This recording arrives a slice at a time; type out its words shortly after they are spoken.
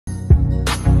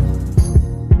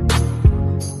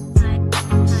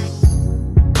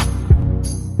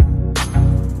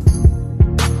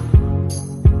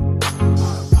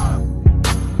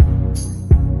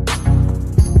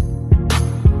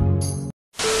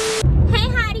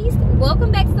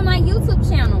YouTube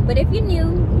channel. But if you're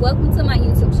new, welcome to my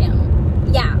YouTube channel.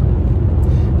 Y'all,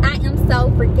 I am so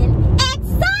freaking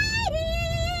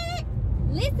excited.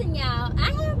 Listen, y'all,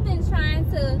 I have been trying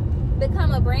to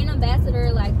become a brand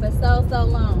ambassador like for so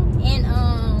long.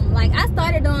 And like I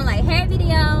started doing like hair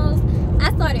videos.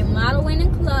 I started modeling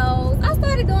in clothes. I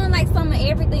started doing like some of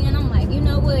everything. And I'm like, you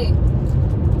know what?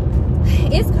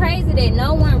 It's crazy that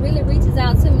no one really reaches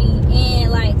out to me.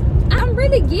 And like, I'm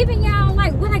really giving y'all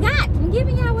like what I got. I'm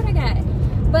giving y'all what I got.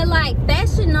 But like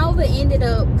Fashion Nova ended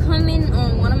up coming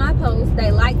on one of my posts.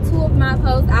 They liked 2 of my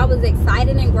posts. I was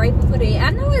excited and grateful for that. I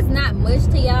know it's not much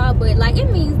to y'all, but like it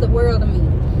means the world to me.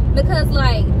 Because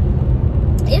like,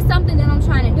 it's something that I'm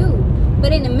trying to do.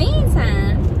 But in the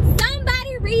meantime,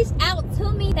 somebody reached out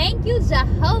to me. Thank you,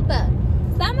 Jehovah.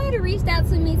 Somebody reached out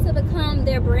to me to become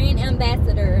their brand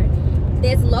ambassador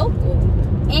that's local.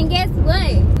 And guess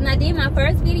what? When I did my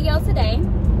first video today,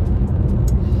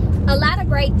 a lot of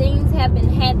great things have been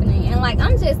happening. And like,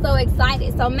 I'm just so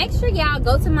excited. So make sure y'all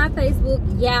go to my Facebook.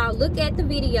 Y'all look at the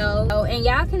video. And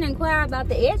y'all can inquire about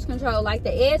the edge control. Like,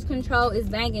 the edge control is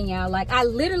banging, y'all. Like, I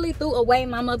literally threw away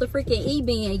my motherfucking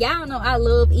E-Bend. Y'all know I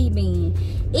love E-Bend.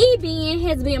 E-Bend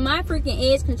has been my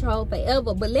freaking edge control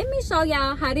forever. But let me show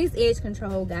y'all how this edge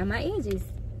control got my edges.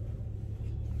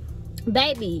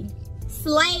 Baby,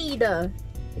 Slade.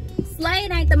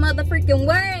 Slade ain't the motherfucking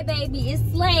word, baby. It's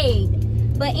Slade.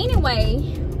 But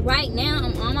anyway, right now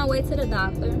I'm on my way to the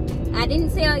doctor. I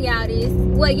didn't tell y'all this.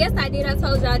 Well, yes I did. I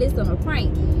told y'all this on a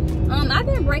prank. I've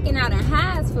been breaking out in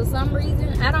hives for some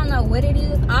reason. I don't know what it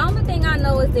is. The only thing I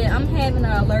know is that I'm having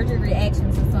an allergic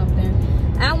reaction to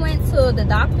something. I went to the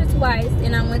doctor twice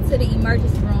and I went to the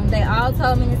emergency room. They all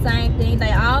told me the same thing.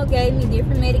 They all gave me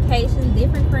different medications,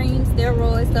 different creams,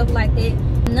 steroids, stuff like that.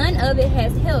 None of it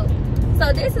has helped.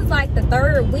 So this is like the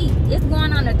 3rd week. It's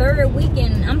going on the 3rd week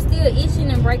and I'm still itching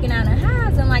and breaking out in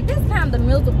hives. And like, that's kind of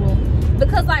miserable.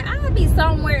 Because like, I'll be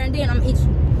somewhere and then I'm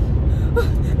itching.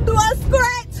 Do I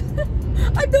scratch?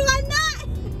 Or do I not?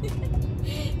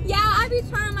 Y'all, I be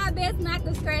trying my best not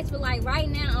to scratch. But like right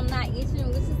now, I'm not itching,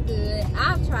 which is good.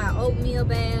 I've tried oatmeal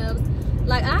baths.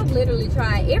 Like, I've literally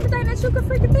tried everything that you could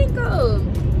freaking think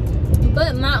of.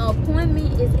 But my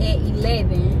appointment is at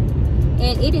 11.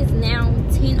 And it is now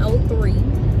 10:03.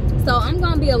 So I'm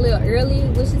gonna be a little early,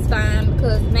 which is fine,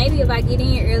 because maybe if I get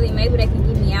in early, maybe they can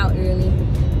get me out early.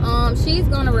 She's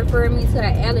gonna refer me to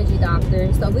the allergy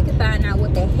doctor so we can find out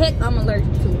what the heck I'm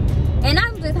allergic to. And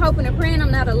I'm just hoping and praying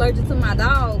I'm not allergic to my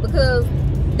dog, because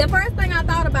the first thing I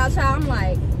thought about, y'all, I'm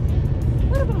like,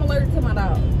 what if I'm allergic to my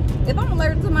dog? If I'm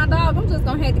allergic to my dog, I'm just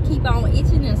gonna have to keep on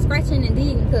itching and scratching and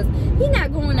digging, because he's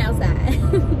not going outside.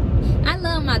 I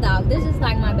love my dog. This is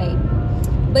like my baby.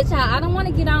 But y'all, I don't want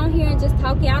to get on here and just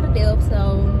talk y'all to death.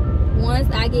 So once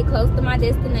I get close to my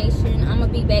destination, I'm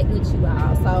gonna be back with you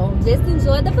all. So just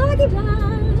enjoy the vloggy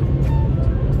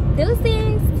vlog.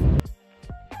 Deuces.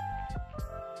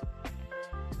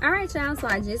 Alright y'all, so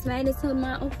I just made it to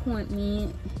my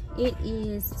appointment. It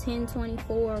is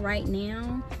 10:24 right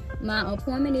now. My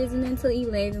appointment isn't until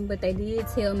 11, but they did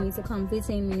tell me to come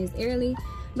 15 minutes early.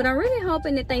 But I'm really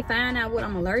hoping that they find out what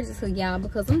I'm allergic to, y'all,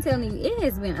 because I'm telling you, it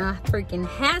has been a freaking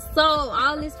hassle,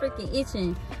 all this freaking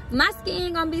itching. My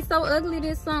skin gonna be so ugly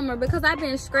this summer because I've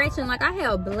been scratching. Like, I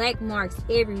have black marks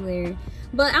everywhere.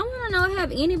 But I want to know,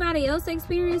 have anybody else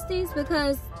experienced this?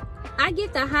 Because I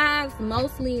get the hives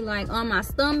mostly like on my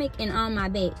stomach and on my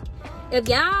back. If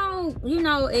y'all, you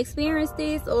know, experience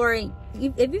this, or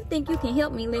if you think you can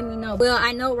help me, let me know. Well,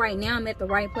 I know right now I'm at the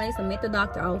right place. I'm at the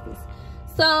doctor's office.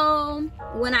 So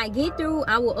when I get through,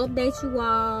 I will update you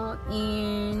all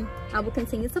and I will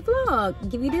continue to vlog,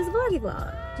 give you this vloggy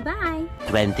vlog. Bye.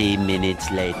 20 minutes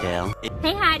later.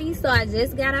 Hey Heidi, so I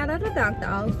just got out of the doctor's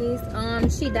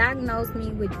office. She diagnosed me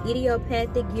with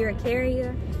idiopathic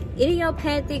urticaria.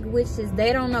 Idiopathic, which is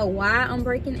they don't know why I'm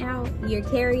breaking out.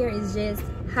 Urticaria is just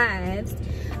hives.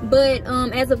 But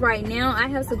as of right now, I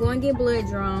have to go and get blood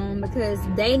drawn because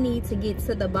they need to get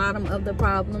to the bottom of the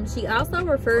problem. She also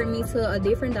referred me to a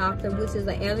different doctor, which is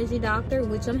an allergy doctor,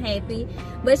 which I'm happy.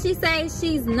 But she says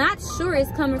she's not sure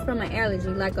it's coming from an allergy,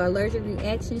 like an allergic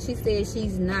reaction. She says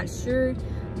she's not sure.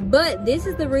 But this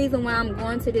is the reason why I'm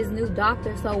going to this new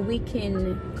doctor, so we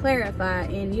can clarify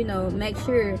and, you know, make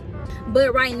sure.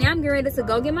 But right now, I'm getting ready to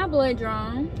go get my blood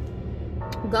drawn,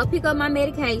 go pick up my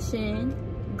medication,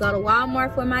 go to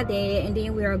Walmart for my dad, and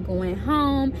then we are going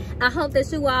home. I hope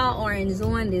that you all are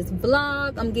enjoying this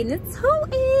vlog. I'm getting into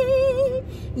it.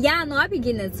 Y'all know I be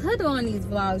getting into doing these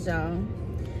vlogs, y'all.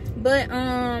 But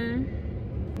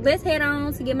let's head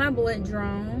on to get my blood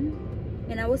drawn,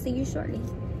 and I will see you shortly.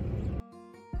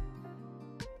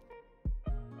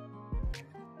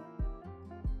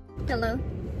 Hello.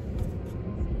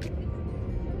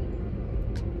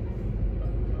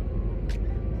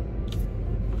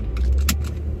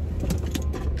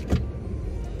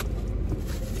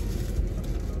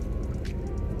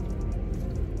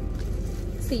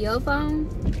 To your phone?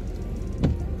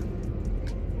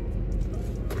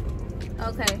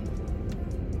 Okay.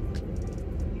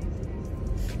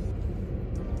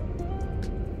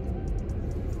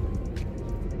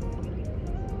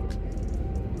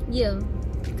 Yeah.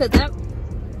 Cause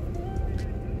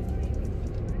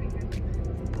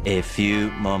A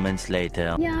few moments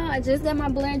later. yeah, I just got my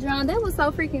blood drawn. That was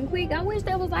so freaking quick. I wish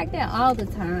that was like that all the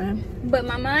time. But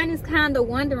my mind is kind of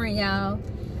wondering, y'all.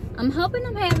 I'm hoping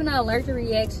I'm having an allergic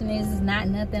reaction. This is not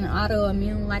nothing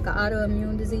autoimmune, like an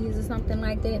autoimmune disease or something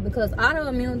like that. Because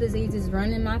autoimmune disease is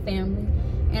running my family.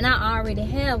 And I already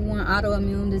have one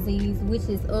autoimmune disease, which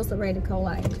is ulcerative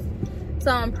colitis.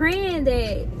 So I'm praying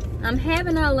that I'm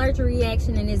having an allergic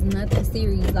reaction and it's nothing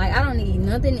serious. Like, I don't need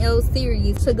nothing else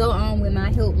serious to go on with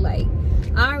my health. Like,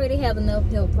 I already have enough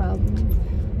health problems.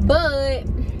 But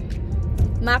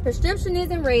my prescription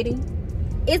isn't ready.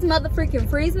 It's motherfucking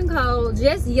freezing cold.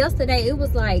 Just yesterday, it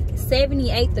was like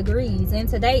 78 degrees. And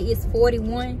today, it's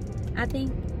 41, I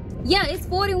think. Yeah, it's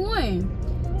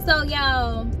 41. So,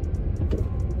 y'all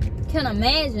can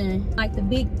imagine, like, the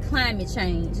big climate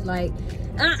change. Like,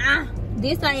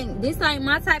 this ain't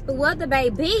my type of weather,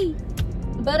 baby.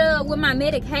 But with my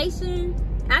medication,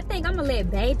 I think I'm gonna let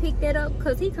Bae pick that up,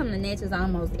 because he come to Natchez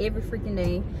almost every freaking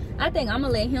day. I think I'm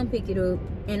gonna let him pick it up,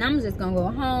 and I'm just gonna go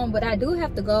home. But I do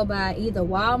have to go by either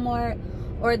Walmart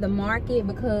or the market,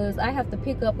 because I have to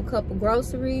pick up a couple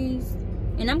groceries,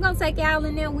 and I'm gonna take y'all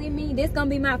in there with me. This gonna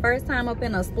be my first time up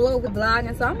in a store with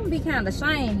vlogging, so I'm gonna be kind of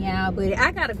ashamed, y'all. But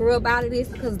I gotta grow up out of this,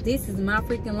 because this is my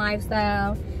freaking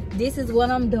lifestyle. This is what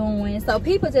I'm doing. So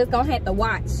people just gonna have to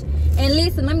watch and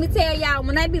listen. Let me tell y'all,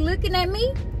 when they be looking at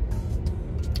me,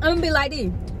 I'm gonna be like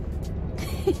this.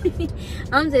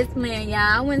 I'm just playing, y'all.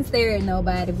 I wouldn't stare at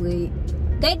nobody,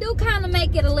 but they do kind of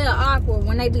make it a little awkward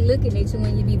when they be looking at you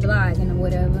when you be vlogging or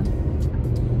whatever.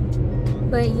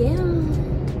 But yeah,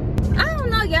 I don't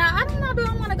know, y'all. I don't know, do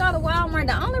I want to go to Walmart?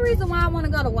 The only reason why I want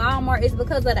to go to Walmart is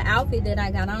because of the outfit that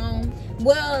I got on.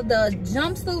 Well, the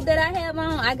jumpsuit that I have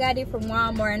on, I got it from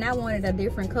Walmart, and I wanted a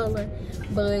different color.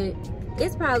 But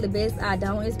it's probably best I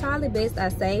don't. It's probably best I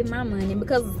save my money,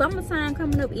 because the summertime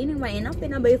coming up anyway, and I'm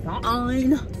finna be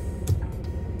fine.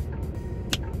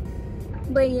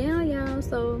 But yeah, y'all,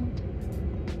 so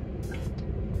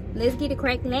let's get it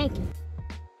crack-lacking.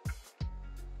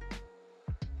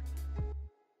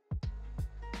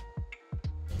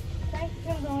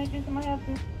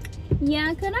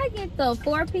 Yeah, could I get the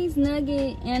 4-piece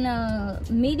nugget and a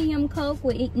medium Coke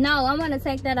with... No, I'm going to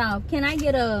take that off. Can I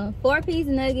get a 4-piece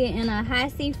nugget and a high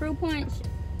C fruit punch?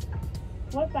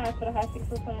 What size for the high C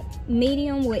fruit punch?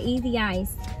 Medium with easy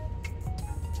ice.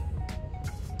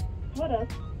 What else?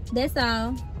 That's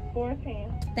all.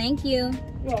 410. Thank you.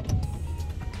 You're welcome.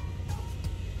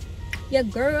 Your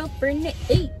girlfriend to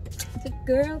eat. Your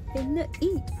girlfriend to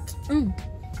eat.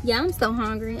 Yeah, I'm so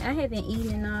hungry. I haven't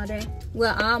eaten all day.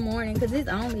 Well, all morning, because it's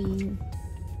only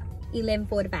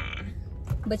 11:45.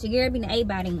 But your girl be the A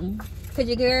by then. Because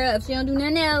your girl, if she don't do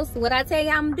nothing else, what I tell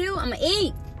you I'm going to do, I'm going to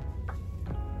eat.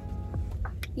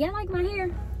 Y'all like my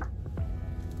hair?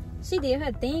 She did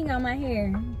her thing on my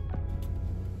hair.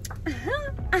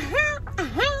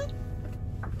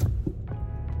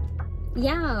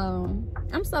 Y'all,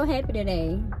 I'm so happy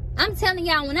today. I'm telling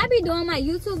y'all, when I be doing my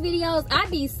YouTube videos, I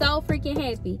be so freaking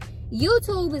happy.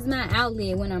 YouTube is my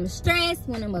outlet when I'm stressed,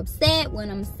 when I'm upset,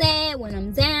 when I'm sad, when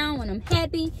I'm down, when I'm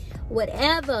happy,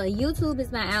 whatever. YouTube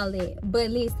is my outlet. But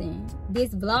listen,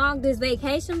 this vlog, this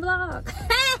vacation vlog,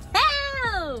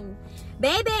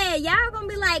 baby, y'all gonna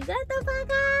be like, get the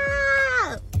fuck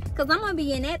up. Cause I'm gonna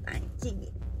be in that thing, jig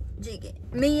it, jig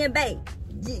it. Me and Bae,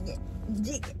 jig it,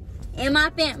 jig it. And my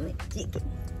family, jig it,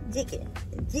 jig it,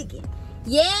 jig it.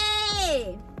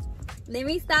 Yeah. Let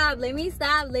me stop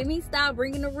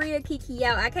bringing the real Kiki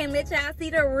out. I can't let y'all see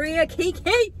the real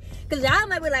Kiki, because y'all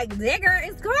might be like, that girl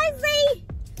is crazy.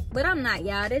 But I'm not,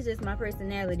 y'all. That's just my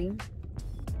personality.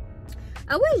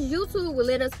 I wish YouTube would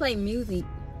let us play music,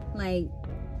 like,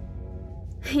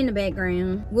 in the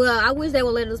background. Well, I wish they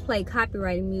would let us play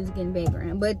copyrighted music in the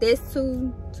background, but that's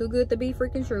too good to be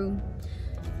freaking true.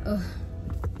 Ugh.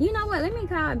 You know what? Let me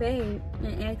call Babe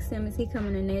and ask him, is he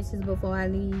coming to Natchez before I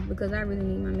leave? Because I really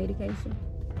need my medication.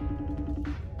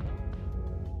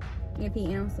 If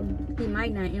he answers, he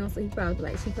might not answer. He probably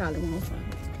like, she probably wants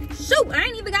something. Shoot, I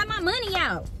ain't even got my money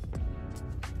out.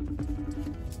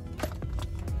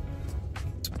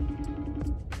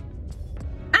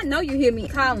 I know you hear me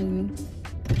calling me.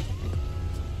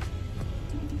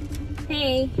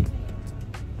 Hey.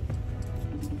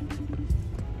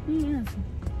 Yeah.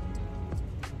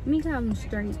 Let me call them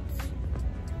straight.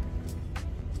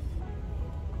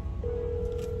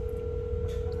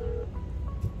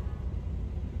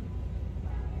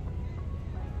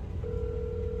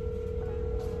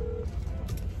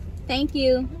 Thank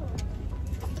you.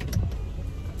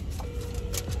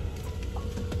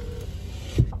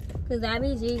 Cause I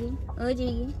be jiggy,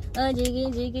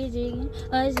 jiggy,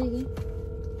 jiggy.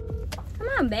 Come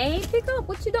on, babe, pick up.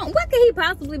 What you doing? What could he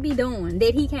possibly be doing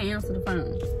that he can't answer the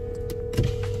phone?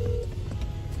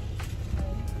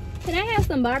 Can I have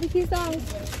some barbecue sauce?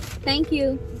 Thank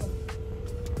you.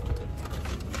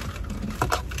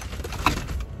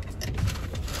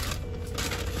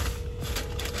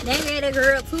 They gave that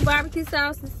girl 2 barbecue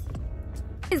sauces.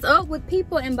 It's up with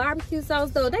people in barbecue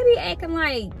sauce though. They be acting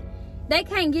like they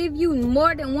can't give you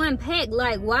more than 1 pack.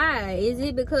 Like, why? Is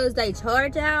it because they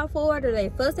charge y'all for it or they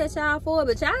fuss at y'all for it?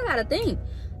 But y'all gotta think,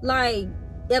 like,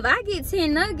 if I get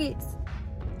 10 nuggets,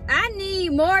 I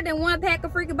need more than 1 pack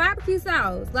of freaking barbecue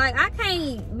sauce. Like, I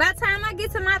can't, by the time I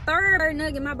get to my 3rd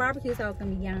nugget, my barbecue sauce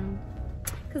gonna be gone.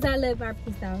 Cause I love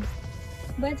barbecue sauce.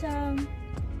 But y'all,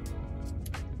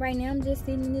 right now I'm just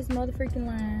sitting in this motherfucking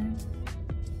line.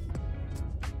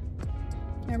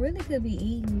 I really could be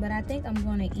eating, but I think I'm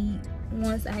gonna eat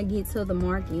once I get to the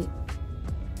market,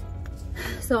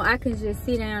 so I can just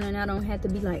sit down and I don't have to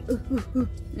be like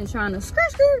and trying to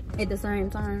skirt at the same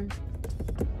time.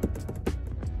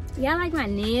 Y'all like my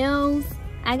nails?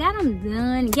 I got them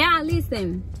done. Y'all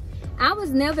listen, I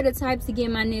was never the type to get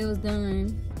my nails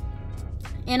done,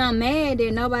 and I'm mad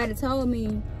that nobody told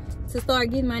me to start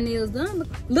getting my nails done.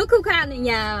 Look who calling,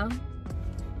 y'all.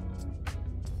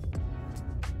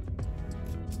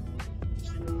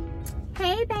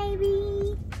 Hey,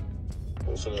 baby.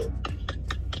 What's up?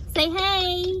 Say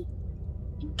hey.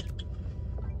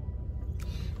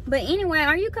 But anyway,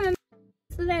 are you coming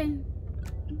today?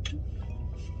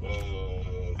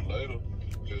 Later.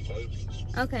 Just later.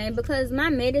 Okay, because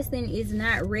my medicine is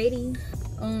not ready.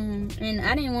 And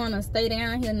I didn't want to stay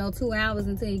down here no 2 hours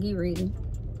until you get ready.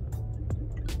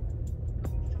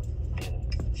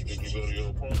 Did you go to your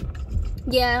appointment?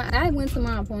 Yeah, I went to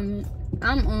my appointment.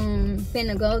 I'm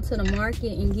finna go to the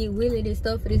market and get Willie this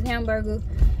stuff for this hamburger,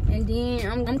 and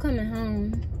then I'm coming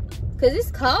home. Cause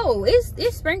it's cold.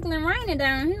 It's sprinkling raining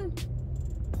down here.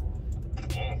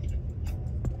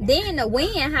 Then the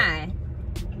wind high.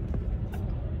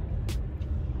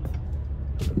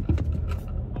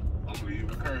 I'm leaving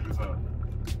Curtis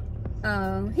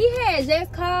out. He had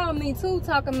just called me too,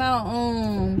 talking about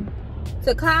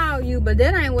to call you, but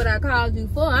that ain't what I called you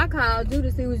for. I called you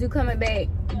to see was you coming back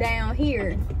down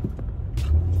here.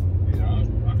 Yeah,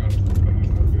 I got to.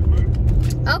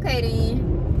 Okay then.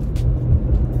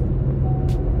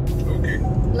 Okay.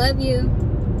 Love you.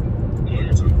 Love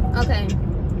you too. Okay.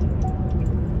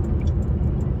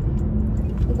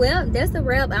 Well, that's a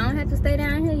wrap. I don't have to stay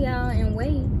down here, y'all, and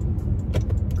wait.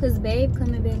 Cause babe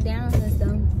coming back down here,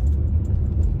 so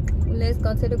let's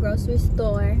go to the grocery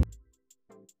store.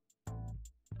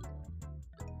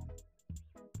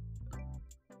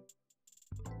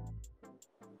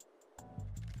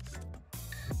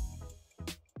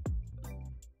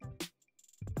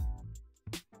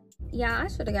 Y'all, I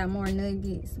should have got more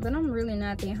nuggets, but I'm really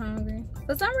not that hungry.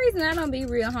 For some reason, I don't be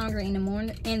real hungry in the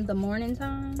morning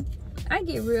time. I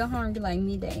get real hungry like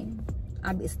midday.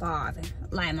 I be starving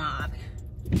like Marvin.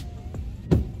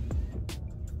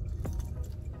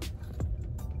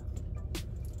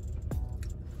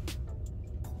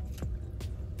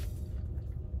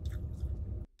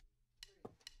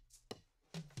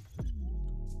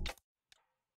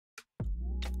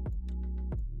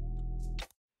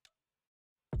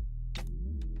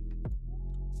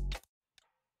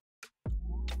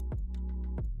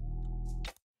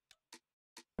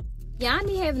 Yeah, I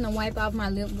be having to wipe off my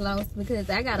lip gloss because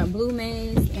I got a blue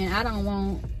mask and I don't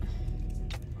want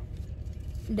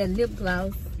the lip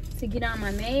gloss to get on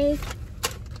my mask.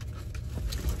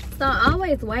 So I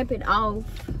always wipe it off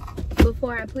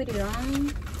before I put it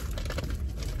on.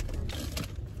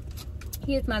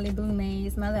 Here's my little blue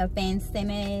mask, my little fancy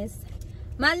mask,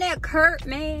 my little Kurt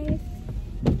mask.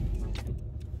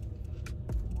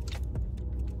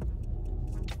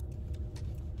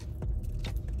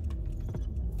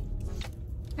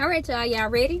 All right, y'all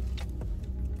ready?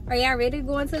 Are y'all ready to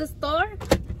go into the store?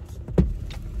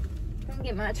 Let me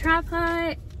get my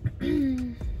tripod.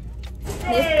 Let's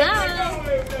go.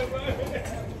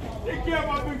 Take care of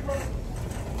my big brother.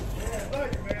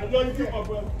 I love you too, my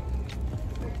brother.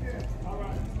 All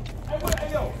right.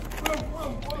 Hey, yo.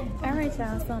 All right,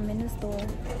 y'all, so I'm in the store.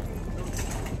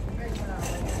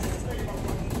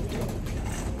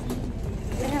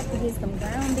 to get some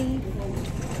ground beef,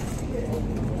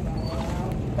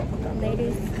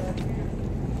 lettuce.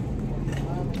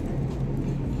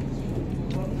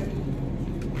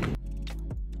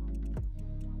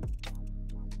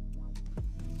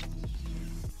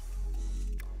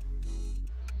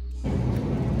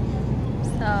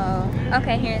 So,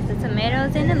 okay, here's the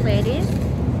tomatoes and the lettuce.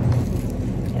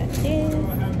 Got this.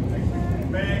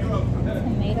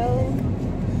 Tomato.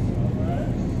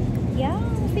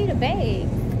 Y'all see the bags.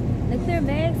 The clear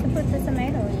bags to put the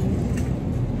tomato in.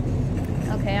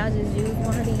 Okay, I'll just use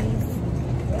one of these.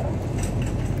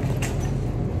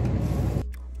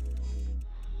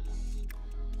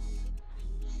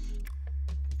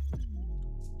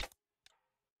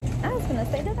 I was gonna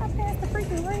say, did I pass the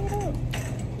freaking red up?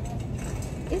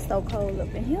 It's so cold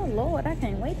up in here. Lord, I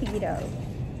can't wait to get out.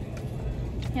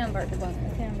 Hamburger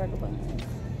buns, hamburger buns.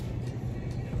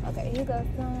 Okay, here goes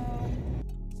some.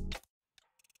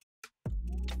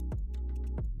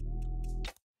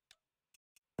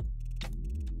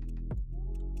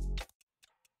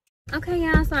 Okay,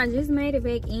 y'all, so I just made it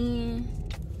back in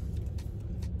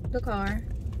the car.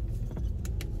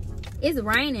 It's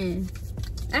raining.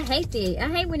 I hate it. I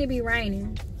hate when it be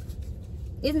raining.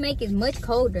 It's making it much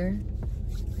colder.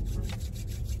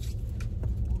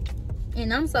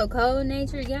 And I'm so cold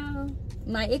natured, y'all.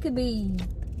 Like, it could be,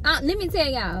 let me tell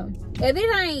y'all, if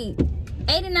it ain't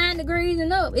 89 degrees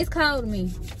and up, it's cold to me.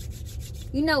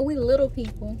 You know, we little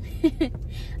people.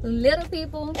 little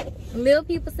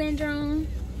people syndrome.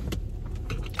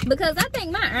 Because I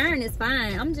think my iron is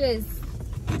fine. I'm just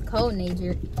cold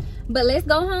natured. But let's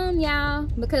go home, y'all,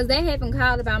 because they haven't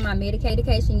called about my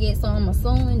medication yet, so I'm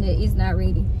assuming that it's not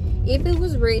ready. If it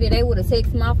was ready, they would have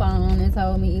texted my phone and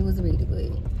told me it was ready.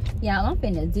 But y'all, I'm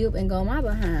finna dip and go my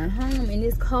behind home in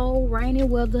this cold, rainy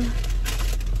weather.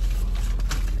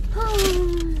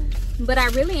 But I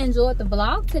really enjoyed the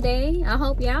vlog today. I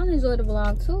hope y'all enjoyed the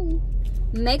vlog too.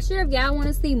 Make sure if y'all want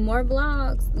to see more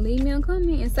vlogs, leave me a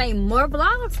comment and say more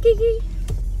vlogs, Kiki.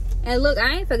 And look,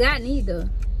 I ain't forgotten either.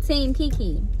 Team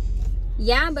Kiki.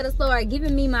 Y'all better start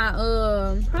giving me my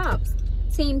props.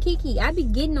 Team Kiki. I be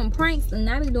getting them pranks and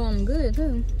I be doing them good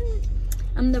too.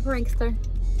 I'm the prankster.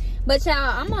 But y'all,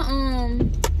 I'ma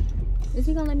is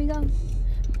he gonna let me go?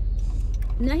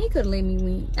 Nah, he could let me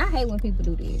win. I hate when people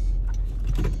do this.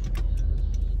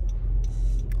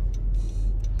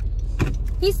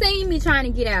 He seen me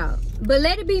trying to get out, but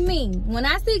let it be me. When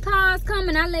I see cars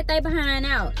coming, I let they behind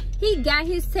out. He got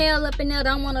his tail up in there,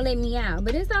 don't want to let me out,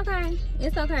 but it's okay.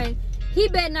 It's okay. He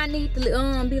better not need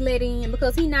to be let in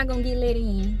because he not gonna get let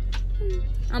in.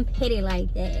 I'm petty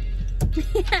like that.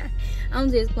 I'm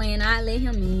just playing. I let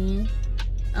him in.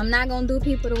 I'm not gonna do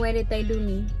people the way that they do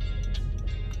me.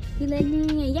 He let me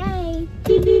in. Yay!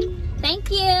 Thank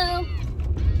you.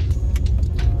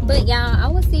 But y'all, I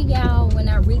will see y'all when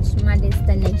I reach my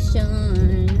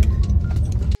destination.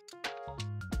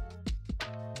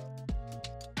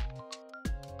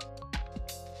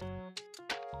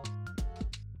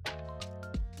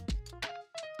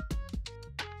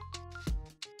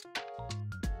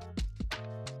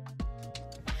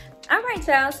 Alright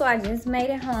y'all, so I just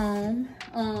made it home.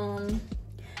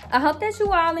 I hope that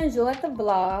you all enjoyed the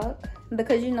vlog,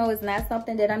 because you know it's not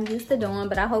something that I'm used to doing,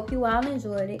 but I hope you all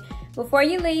enjoyed it. Before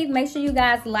you leave, make sure you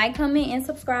guys like, comment, and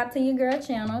subscribe to your girl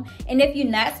channel. And if you're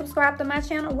not subscribed to my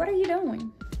channel, what are you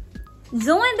doing?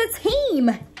 Join the team.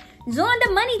 Join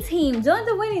the money team. Join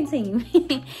the winning team.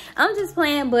 I'm just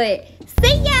playing, but